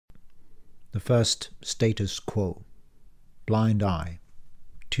The first status quo. Blind Eye.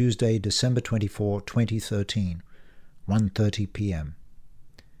 Tuesday, December 24, 2013, 1:30 p.m.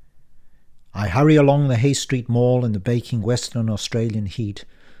 I hurry along the Hay Street Mall in the baking Western Australian heat,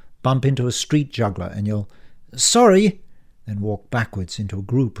 bump into a street juggler and yell, "Sorry!" then walk backwards into a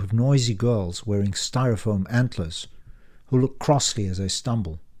group of noisy girls wearing styrofoam antlers, who look crossly as I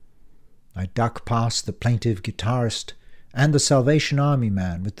stumble. I duck past the plaintive guitarist and the Salvation Army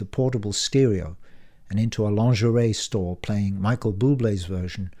man with the portable stereo and into a lingerie store playing Michael Bublé's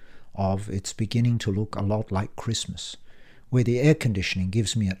version of It's Beginning to Look a Lot Like Christmas, where the air conditioning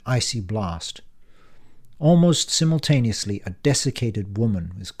gives me an icy blast. Almost simultaneously, a desiccated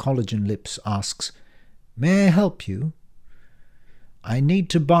woman with collagen lips asks, "May I help you?" "I need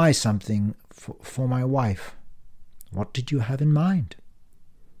to buy something for my wife." "What did you have in mind?"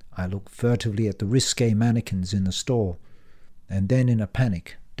 I look furtively at the risque mannequins in the store, and then in a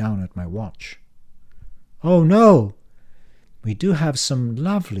panic down at my watch. "Oh no! We do have some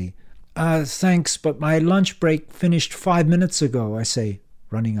lovely... thanks, but my lunch break finished 5 minutes ago," I say,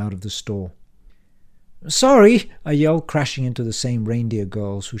 running out of the store. "Sorry!" I yell, crashing into the same reindeer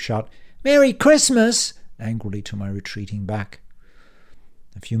girls who shout, "Merry Christmas!" angrily to my retreating back.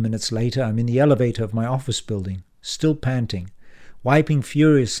 A few minutes later, I'm in the elevator of my office building, still panting, wiping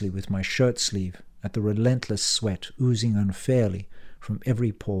furiously with my shirt sleeve at the relentless sweat oozing unfairly from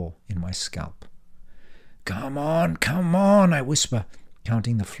every pore in my scalp. Come on, I whisper,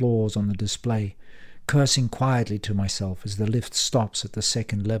 counting the floors on the display, cursing quietly to myself as the lift stops at the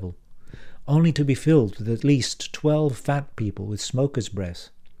second level, only to be filled with at least 12 fat people with smoker's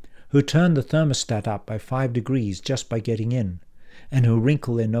breath, who turn the thermostat up by 5 degrees just by getting in, and who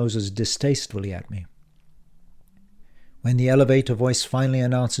wrinkle their noses distastefully at me. When the elevator voice finally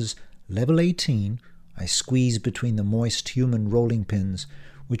announces Level 18, I squeeze between the moist human rolling pins,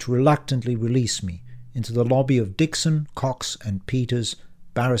 which reluctantly release me into the lobby of Dixon, Cox and Peters,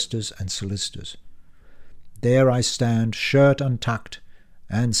 barristers and solicitors. There I stand, shirt untucked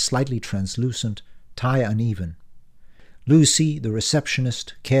and slightly translucent, tie uneven. Lucy, the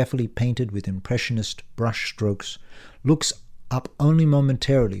receptionist, carefully painted with impressionist brush strokes, looks up only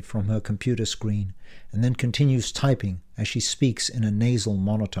momentarily from her computer screen and then continues typing as she speaks in a nasal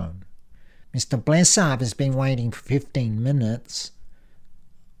monotone. "Mr. Blessard has been waiting for 15 minutes.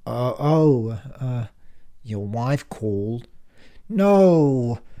 Your wife called."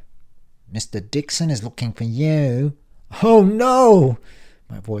 "No." "Mr. Dixon is looking for you." "Oh, no!"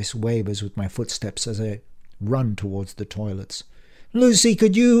 My voice wavers with my footsteps as I run towards the toilets. "Lucy,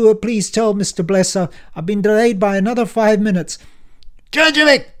 could you please tell Mr. Blesser I've been delayed by another 5 minutes."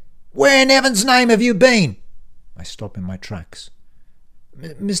 "Djurdjevic, where in heaven's name have you been?" I stop in my tracks.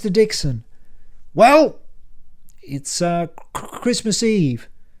 "Mr. Dixon." "Well?" "It's Christmas Eve."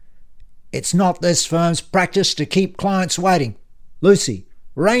 "It's not this firm's practice to keep clients waiting. Lucy,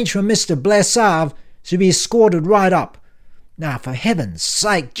 arrange for Mr. Blessard to be escorted right up. Now, for heaven's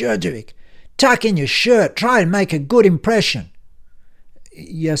sake, Djurdjevic, tuck in your shirt, try and make a good impression."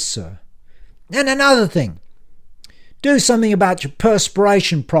 "Yes, sir." "And another thing, do something about your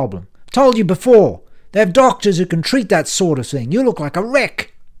perspiration problem. Told you before, they have doctors who can treat that sort of thing. You look like a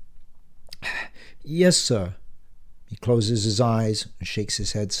wreck." "Yes, sir." He closes his eyes and shakes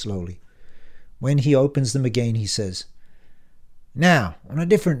his head slowly. When he opens them again, he says, "Now, on a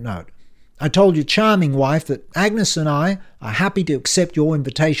different note, I told your charming wife that Agnes and I are happy to accept your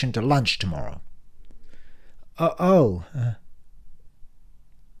invitation to lunch tomorrow."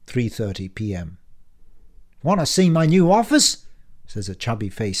 3:30 p.m. "Want to see my new office?" says a chubby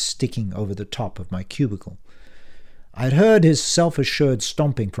face sticking over the top of my cubicle. I'd heard his self-assured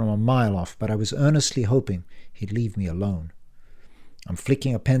stomping from a mile off, but I was earnestly hoping he'd leave me alone. I'm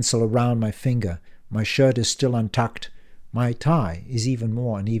flicking a pencil around my finger. My shirt is still untucked. My tie is even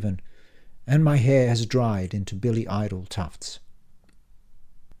more uneven, and my hair has dried into Billy Idol tufts.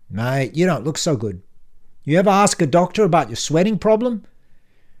 "Mate, you don't look so good. You ever ask a doctor about your sweating problem?"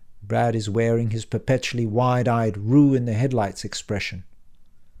 Brad is wearing his perpetually wide-eyed rue-in-the-headlights expression.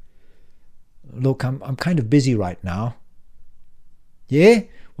 "Look, I'm kind of busy right now." "Yeah?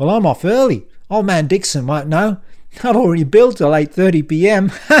 Well, I'm off early. Old man Dixon won't know. I've already billed till 8:30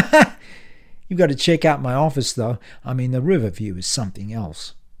 p.m. You've got to check out my office, though. I mean, the river view is something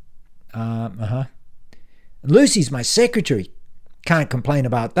else." "Lucy's my secretary. Can't complain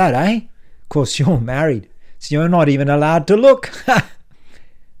about that, eh? Of course, you're married, so you're not even allowed to look."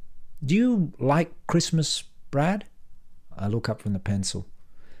 "Do you like Christmas, Brad?" I look up from the pencil.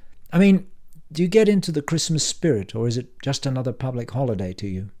 "I mean, do you get into the Christmas spirit, or is it just another public holiday to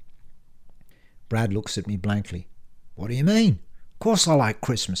you?" Brad looks at me blankly. "What do you mean? Of course I like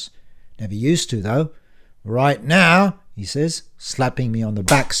Christmas. Never used to, though. Right now, he says, slapping me on the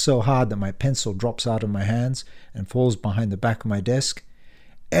back so hard that my pencil drops out of my hands and falls behind the back of my desk.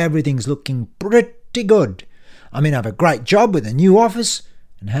 Everything's looking pretty good. I mean, I have a great job with a new office.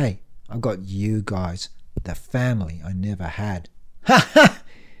 And hey, I've got you guys, the family I never had. Ha ha!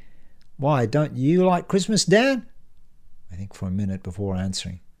 Why, don't you like Christmas, Dan? I think for a minute before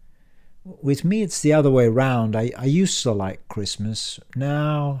answering. With me, it's the other way round. I used to like Christmas.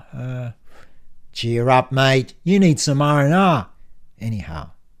 Now, cheer up, mate. You need some R&R.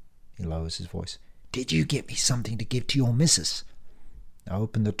 Anyhow, he lowers his voice. Did you get me something to give to your missus? I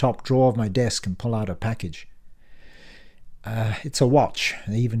open the top drawer of my desk and pull out a package. It's a watch.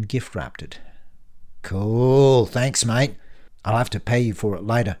 They even gift-wrapped it. Cool. Thanks, mate. I'll have to pay you for it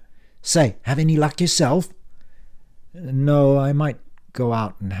later. Say, have any luck yourself? No, I might go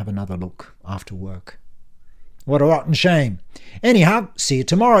out and have another look after work. What a rotten shame. Anyhow, see you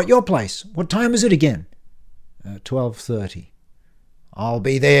tomorrow at your place. What time is it again? 12:30. I'll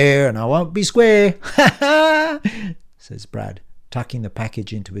be there and I won't be square. Ha ha! Says Brad, tucking the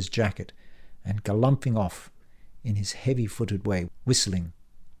package into his jacket and galumphing off in his heavy-footed way, whistling,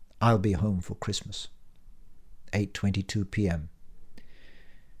 I'll be home for Christmas. 8:22 p.m.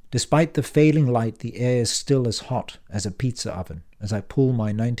 Despite the failing light, the air is still as hot as a pizza oven as I pull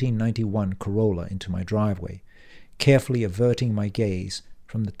my 1991 Corolla into my driveway, carefully averting my gaze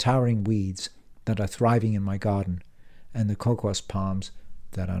from the towering weeds that are thriving in my garden and the cocos palms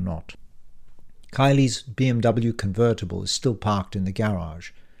that are not. Kylie's BMW convertible is still parked in the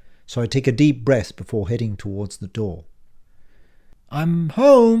garage, so I take a deep breath before heading towards the door. I'm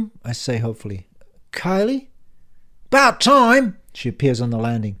home, I say hopefully. Kylie? About time, she appears on the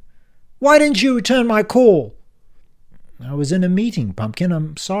landing. Why didn't you return my call? I was in a meeting, Pumpkin.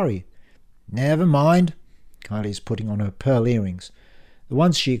 I'm sorry. Never mind. Kylie's putting on her pearl earrings, the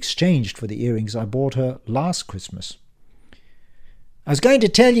ones she exchanged for the earrings I bought her last Christmas. I was going to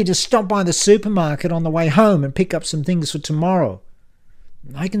tell you to stop by the supermarket on the way home and pick up some things for tomorrow.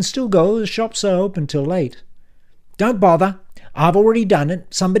 I can still go. The shops are open till late. Don't bother. I've already done it.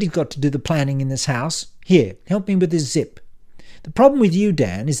 Somebody's got to do the planning in this house. Here, help me with this zip. The problem with you,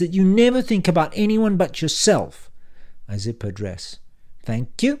 Dan, is that you never think about anyone but yourself. I zip her dress.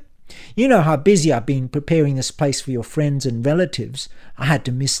 Thank you. You know how busy I've been preparing this place for your friends and relatives. I had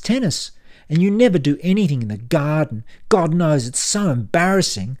to miss tennis. And you never do anything in the garden. God knows it's so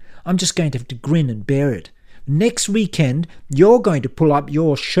embarrassing. I'm just going to have to grin and bear it. Next weekend, you're going to pull up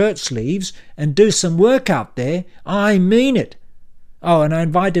your shirt sleeves and do some work out there. I mean it. Oh, and I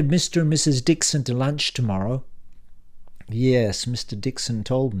invited Mr. and Mrs. Dixon to lunch tomorrow. Yes, Mr. Dixon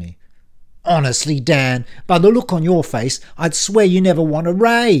told me. Honestly, Dan, by the look on your face, I'd swear you never want a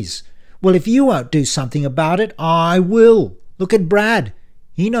raise. Well, if you won't do something about it, I will. Look at Brad.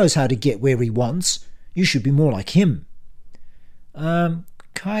 He knows how to get where he wants. You should be more like him.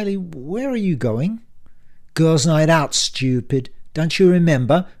 Kylie, where are you going? Girls' night out, stupid. Don't you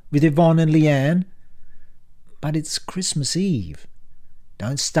remember? With Yvonne and Leanne. But it's Christmas Eve.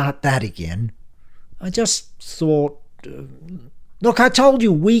 Don't start that again. I just thought... Look, I told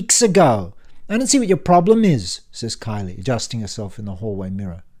you weeks ago. I don't see what your problem is, says Kylie, adjusting herself in the hallway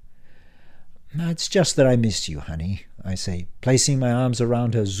mirror. No, it's just that I miss you, honey, I say, placing my arms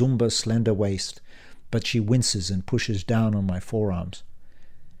around her Zumba slender waist, but she winces and pushes down on my forearms.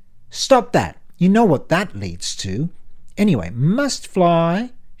 Stop that. You know what that leads to. Anyway, must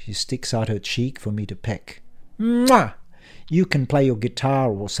fly. She sticks out her cheek for me to peck. Mwah! You can play your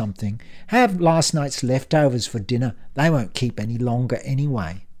guitar or something. Have last night's leftovers for dinner. They won't keep any longer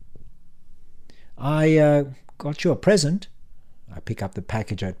anyway. I got you a present. I pick up the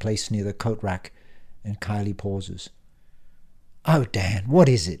package I'd placed near the coat rack, and Kylie pauses. Oh, Dan, what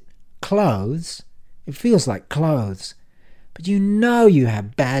is it? Clothes? It feels like clothes. But you know you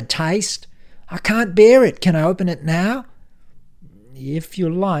have bad taste. I can't bear it. Can I open it now? If you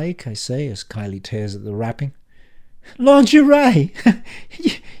like, I say as Kylie tears at the wrapping. Lingerie!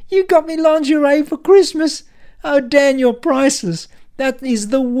 You got me lingerie for Christmas? Oh, Dan, you're priceless. That is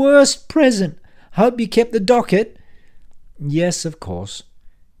the worst present. Hope you kept the docket. Yes, of course.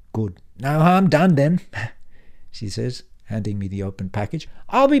 Good. No harm done then, she says, handing me the open package.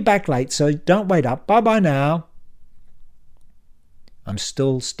 I'll be back late, so don't wait up. Bye-bye now. I'm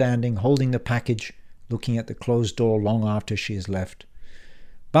still standing, holding the package, looking at the closed door long after she has left.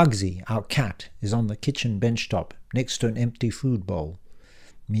 Bugsy, our cat, is on the kitchen benchtop next to an empty food bowl,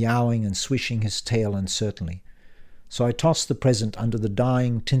 meowing and swishing his tail uncertainly. So I toss the present under the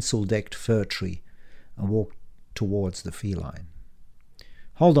dying tinsel-decked fir tree and walk towards the feline.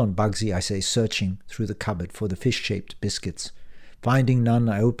 Hold on, Bugsy, I say, searching through the cupboard for the fish-shaped biscuits. Finding none,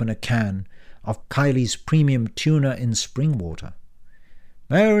 I open a can of Kylie's premium tuna in spring water.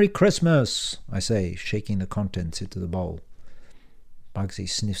 "Merry Christmas," I say, shaking the contents into the bowl. Bugsy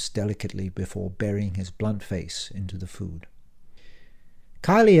sniffs delicately before burying his blunt face into the food.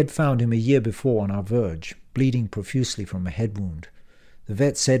 Kylie had found him a year before on our verge, bleeding profusely from a head wound. The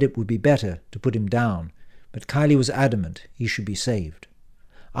vet said it would be better to put him down, but Kylie was adamant he should be saved.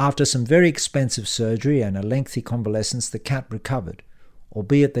 After some very expensive surgery and a lengthy convalescence, the cat recovered,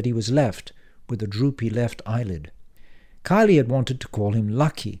 albeit that he was left with a droopy left eyelid. Kylie had wanted to call him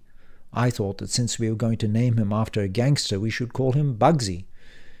Lucky. I thought that since we were going to name him after a gangster, we should call him Bugsy.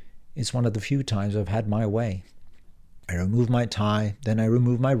 It's one of the few times I've had my way. I remove my tie, then I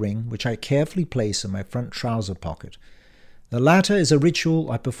remove my ring, which I carefully place in my front trouser pocket. The latter is a ritual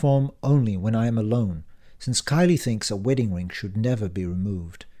I perform only when I am alone, since Kylie thinks a wedding ring should never be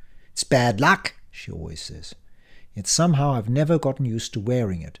removed. "It's bad luck," she always says. Yet somehow I've never gotten used to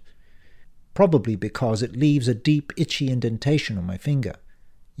wearing it. Probably because it leaves a deep, itchy indentation on my finger.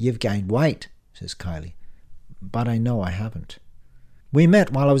 "You've gained weight," says Kylie. But I know I haven't. We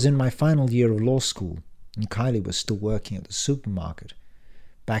met while I was in my final year of law school, and Kylie was still working at the supermarket.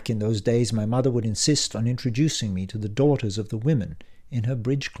 Back in those days, my mother would insist on introducing me to the daughters of the women in her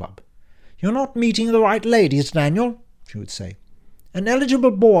bridge club. "You're not meeting the right ladies, Daniel," she would say. "An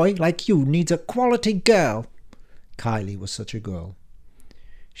eligible boy like you needs a quality girl." Kylie was such a girl.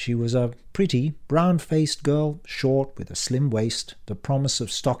 She was a pretty, brown-faced girl, short, with a slim waist, the promise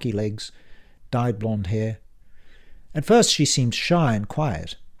of stocky legs, dyed blonde hair. At first she seemed shy and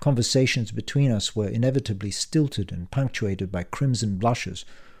quiet. Conversations between us were inevitably stilted and punctuated by crimson blushes,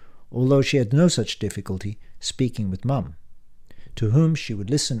 although she had no such difficulty speaking with Mum, to whom she would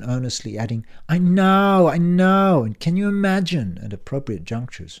listen earnestly, adding, I know, and can you imagine?" at appropriate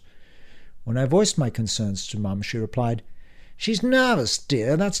junctures. When I voiced my concerns to Mum, she replied, "She's nervous,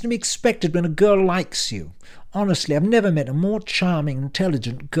 dear. That's to be expected when a girl likes you. Honestly, I've never met a more charming,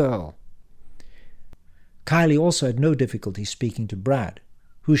 intelligent girl." Kylie also had no difficulty speaking to Brad,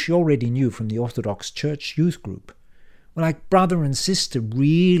 who she already knew from the Orthodox Church youth group. "We're like brother and sister,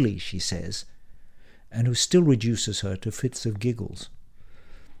 really," she says, and who still reduces her to fits of giggles.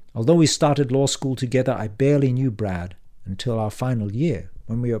 Although we started law school together, I barely knew Brad until our final year,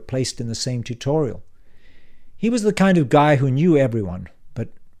 when we were placed in the same tutorial. He was the kind of guy who knew everyone,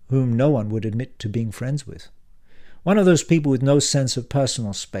 but whom no one would admit to being friends with. One of those people with no sense of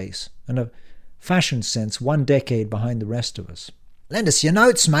personal space, and a fashion sense 1 decade behind the rest of us. "Lend us your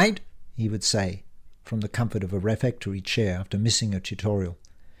notes, mate," he would say, from the comfort of a refectory chair after missing a tutorial.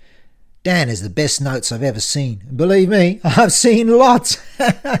 "Dan is the best notes I've ever seen, and believe me, I've seen lots."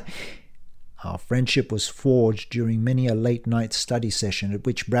 Our friendship was forged during many a late-night study session at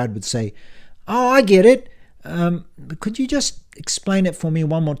which Brad would say, "Oh, I get it. Could you just explain it for me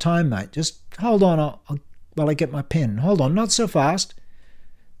one more time, mate? Just hold on while I get my pen. Hold on, not so fast."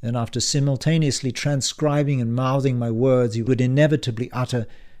 Then after simultaneously transcribing and mouthing my words, he would inevitably utter,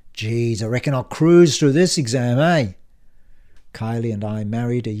 "Geez, I reckon I'll cruise through this exam, eh?" Kylie and I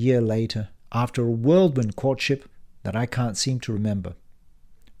married a year later, after a whirlwind courtship that I can't seem to remember.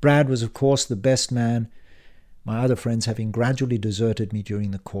 Brad was, of course, the best man, my other friends having gradually deserted me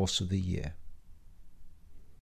during the course of the year.